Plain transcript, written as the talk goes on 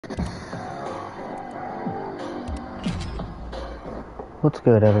What's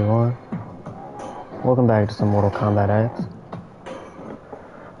good, everyone? Welcome back to some Mortal Kombat X.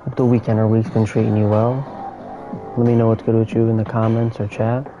 Hope the weekend or week's been treating you well. Let me know what's good with you in the comments or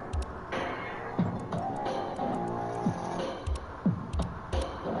chat.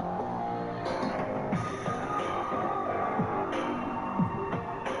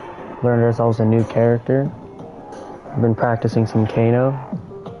 Learned ourselves a new character. I've been practicing some Kano.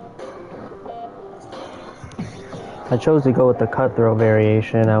 I chose to go with the Cutthroat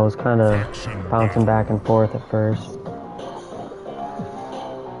variation. I was kind of bouncing back and forth at first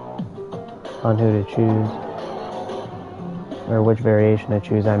on who to choose, or which variation to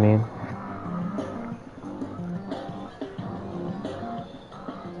choose, I mean.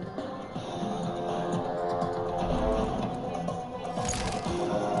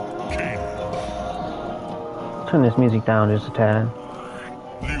 Turn this music down just a tad.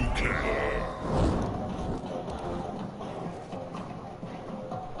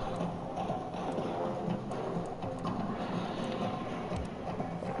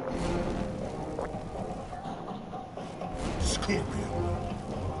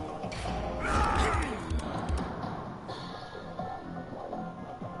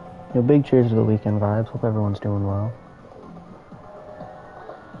 Yo, big cheers to the weekend vibes. Hope everyone's doing well.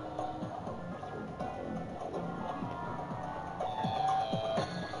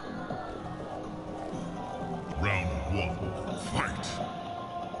 Round one, fight.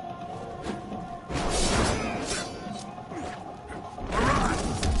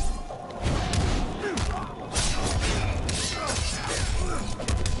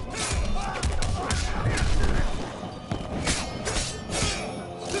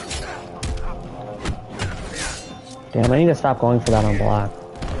 Damn, I need to stop going for that on block.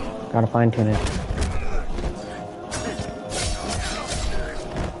 Gotta fine tune it.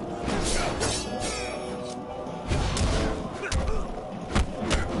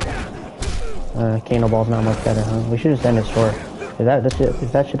 Kano ball's not much better, huh? We should just end it short.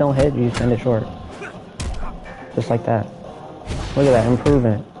 If that shit don't hit, you just end it short. Just like that. Look at that,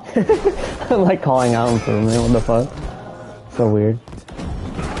 improvement. I'm like calling out improvement, what the fuck? So weird.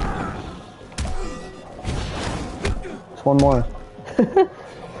 Just one more.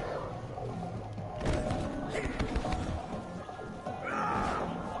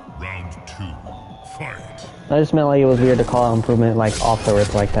 Round two, fight. I just meant like it was weird to call out improvement like off the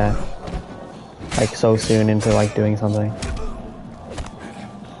rip like that. Like so soon into like doing something.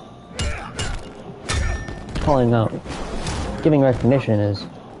 Calling out, giving recognition is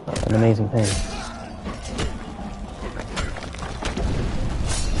an amazing thing.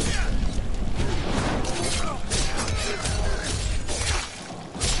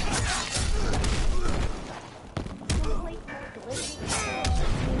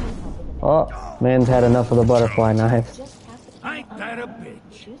 Oh, man's had enough of the butterfly knife. Ain't that a bitch?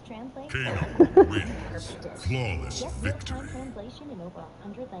 Kano wins. Flawless victory. Translation in over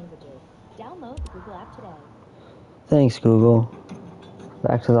 100 languages. Download the Google app today. Thanks, Google.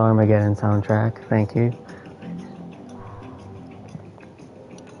 Back to the Armageddon soundtrack. Thank you.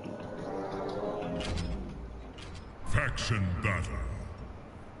 Faction battle.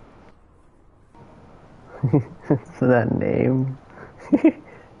 So that name.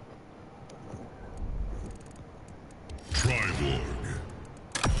 Triborg.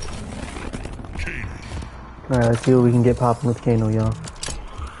 Kano. Alright, let's see what we can get popping with Kano, y'all.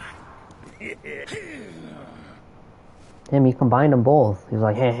 Damn, he combined them both. He's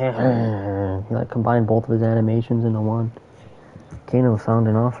like, he like combined both of his animations into one. Kano's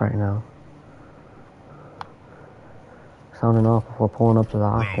sounding off right now. Sounding off before pulling up to the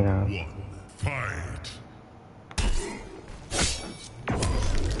octagon. Round one, fight.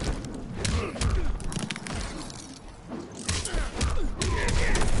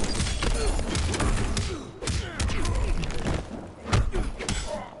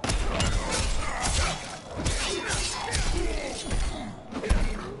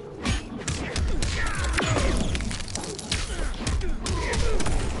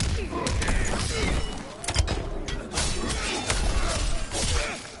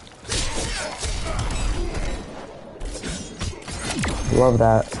 Love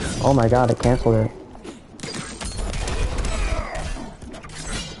that. Oh my god, it canceled it.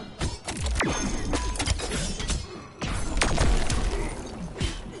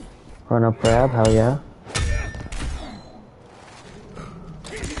 Run up grab, hell yeah.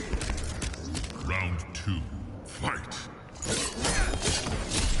 Round two, fight.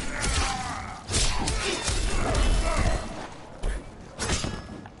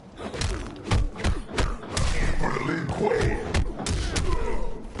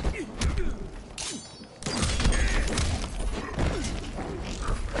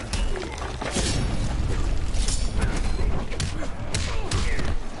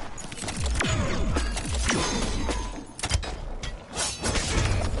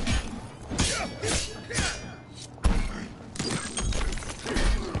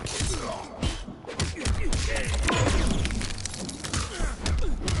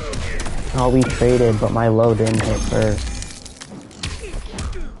 Oh, we traded, but my low didn't hit first.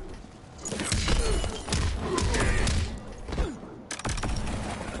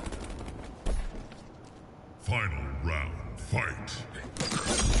 Final round, fight.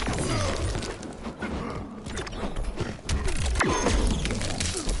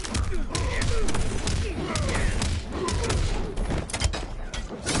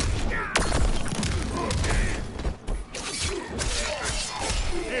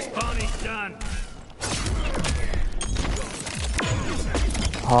 This pony's done.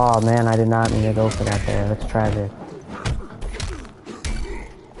 Oh man, I did not mean to go for that there. That's tragic.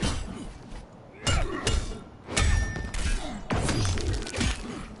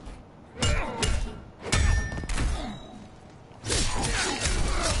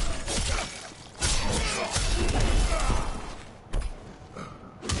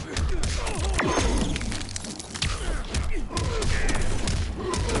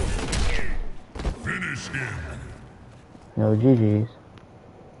 Finish him. No GG's.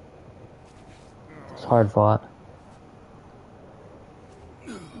 It's hard fought.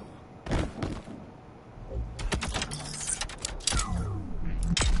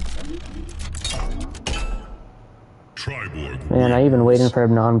 Triborg. Man, I even waited for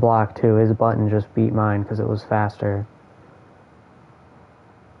him to unblock too. His button just beat mine because it was faster.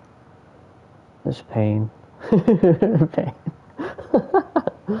 This pain. Pain.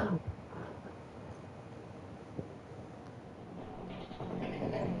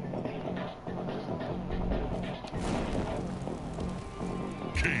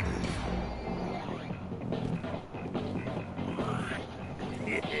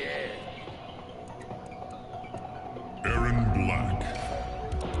 Aaron Black.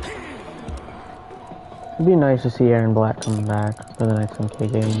 It'd be nice to see Aaron Black coming back for the next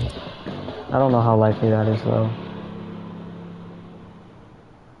MK game. I don't know how likely that is though.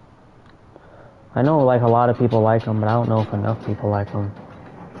 I know like a lot of people like him, but I don't know if enough people like him.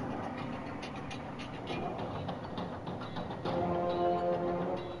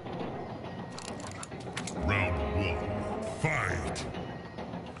 Round one, fight.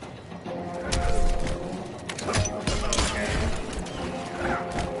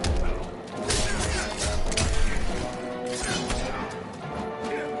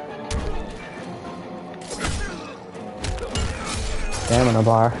 Stamina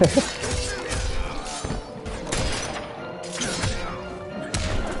bar.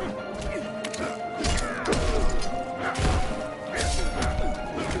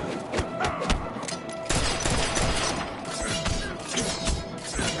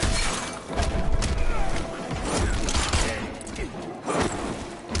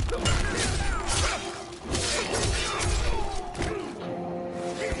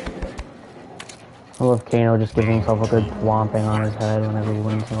 I love Kano just giving himself a good whomping on his head whenever he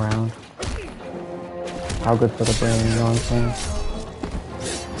wins the round. How good for the brain, you know what I'm saying?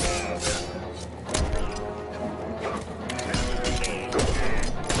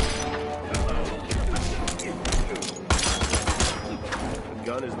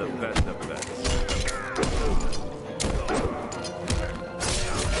 Gun is the best of best.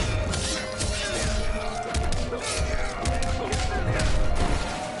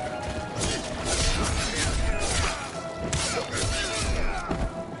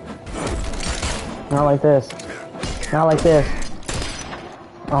 Not like this. Not like this.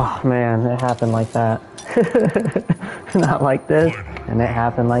 Oh man, it happened like that. Not like this, and it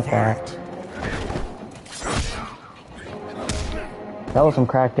happened like that. That was some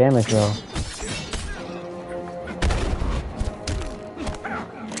crack damage though.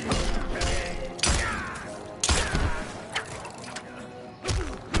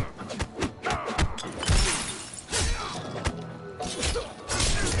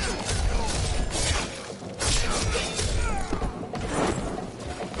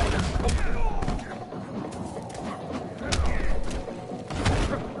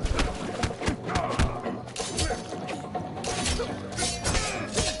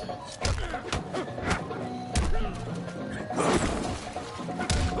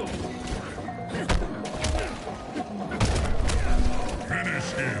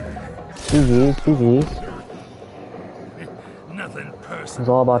 GG's, GG's. Nothing It personal. was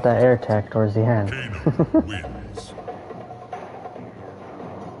all about that air tech towards the end. Kano wins.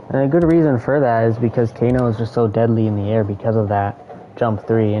 And a good reason for that is because Kano is just so deadly in the air because of that jump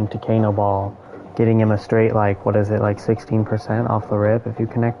 3 into Kano ball, getting him a straight, like, what is it, like 16% off the rip if you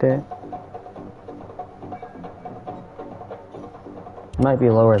connect it? It might be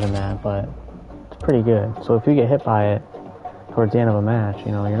lower than that, but it's pretty good. So if you get hit by it towards the end of a match,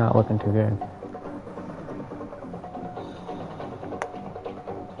 you know, you're not looking too good.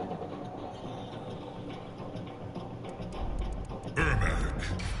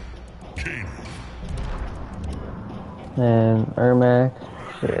 And Ermac.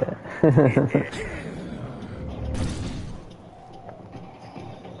 Shit.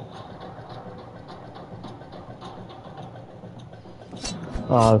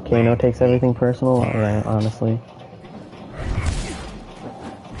 Oh, Kano takes everything personal? Alright, honestly.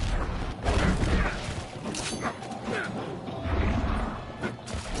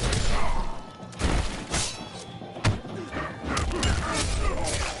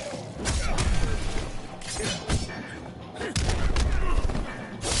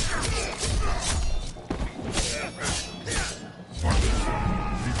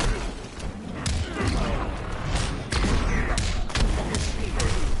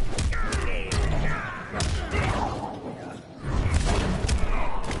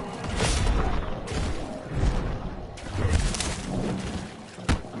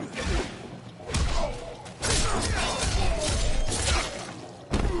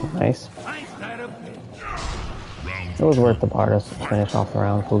 Nice. It was worth the bar to finish off the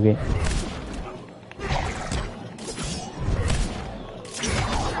round, Fugi.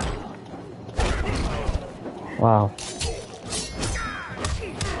 Wow.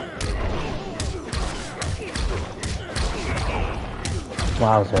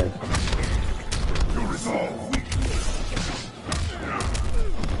 Wowzer.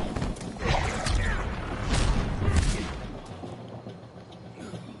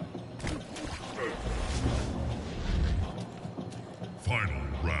 Final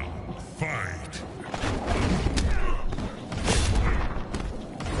round, fight!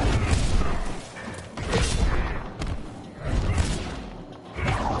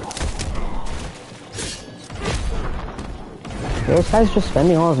 Those guys just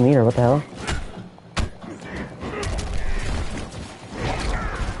spending all his meter, what the hell?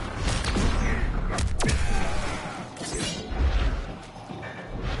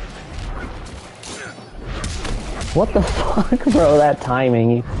 What the fuck, bro, that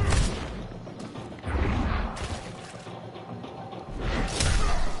timing.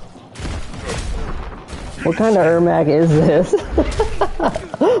 What kind of Ermac is this?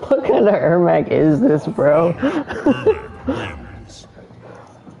 What kind of Ermac is this, bro? Wins.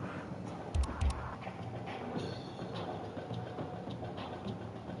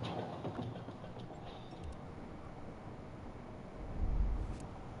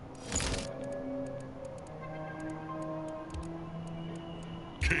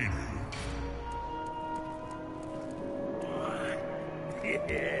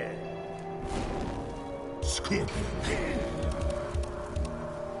 Scorpion.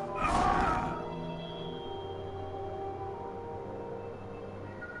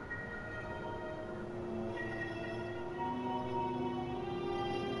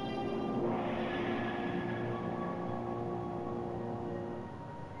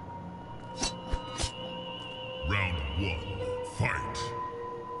 Round one, fight.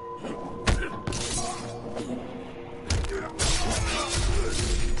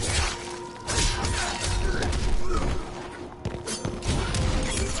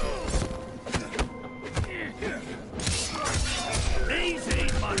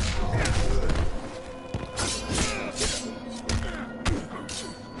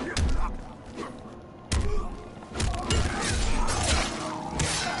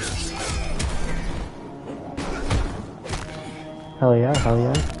 Hell yeah, hell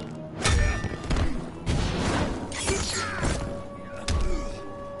yeah.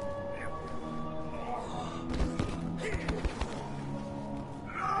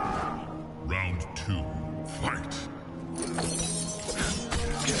 Round two, fight.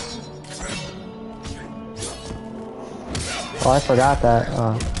 Oh, I forgot that.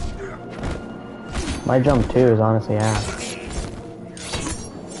 My jump 2 is honestly ass.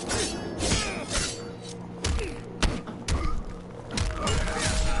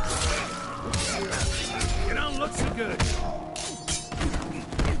 You don't look so good.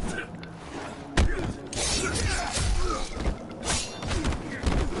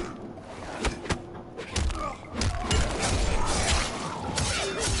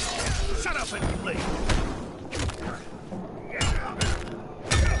 Shut up and play.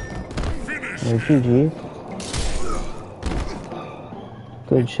 GG.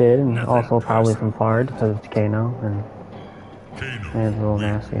 Good shit, and also probably some Fard because it's Kano, and it's a little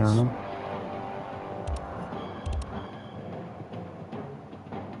nasty on him.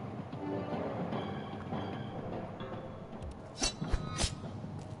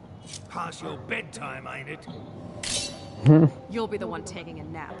 Past your bedtime, ain't it? You'll be the one taking a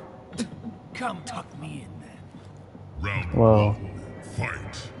nap. Come tuck me in then. Round Whoa. one,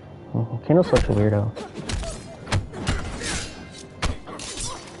 fight. Oh, Kano's such a weirdo.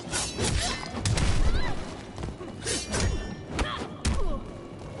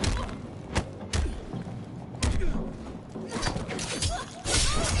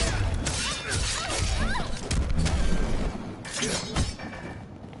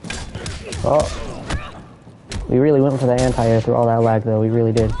 Oh. We really went for the anti-air through all that lag, though. We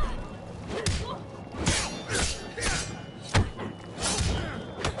really did.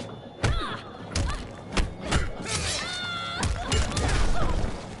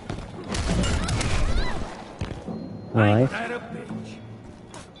 Nice.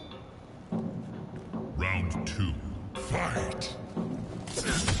 Round 2. Fight.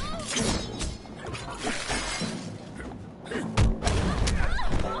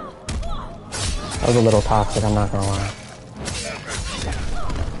 That was a little toxic, I'm not gonna lie.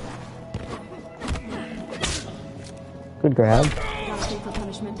 Good grab.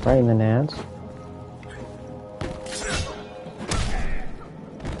 Right in the nads.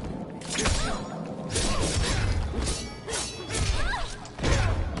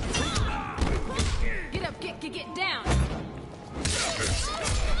 Get up, get down.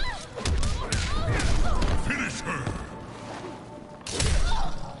 Finish her.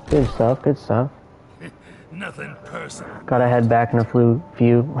 Good stuff, good stuff. Nothing personal. Gotta head back in a flu.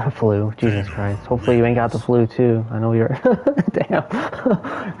 Jesus Christ. Hopefully you ain't got the flu too. I know you're... Damn.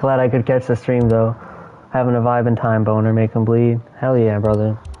 Glad I could catch the stream though. Having a vibe in time, boner, make him bleed. Hell yeah,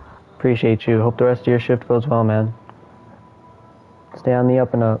 brother. Appreciate you. Hope the rest of your shift goes well, man. Stay on the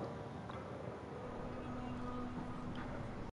up and up.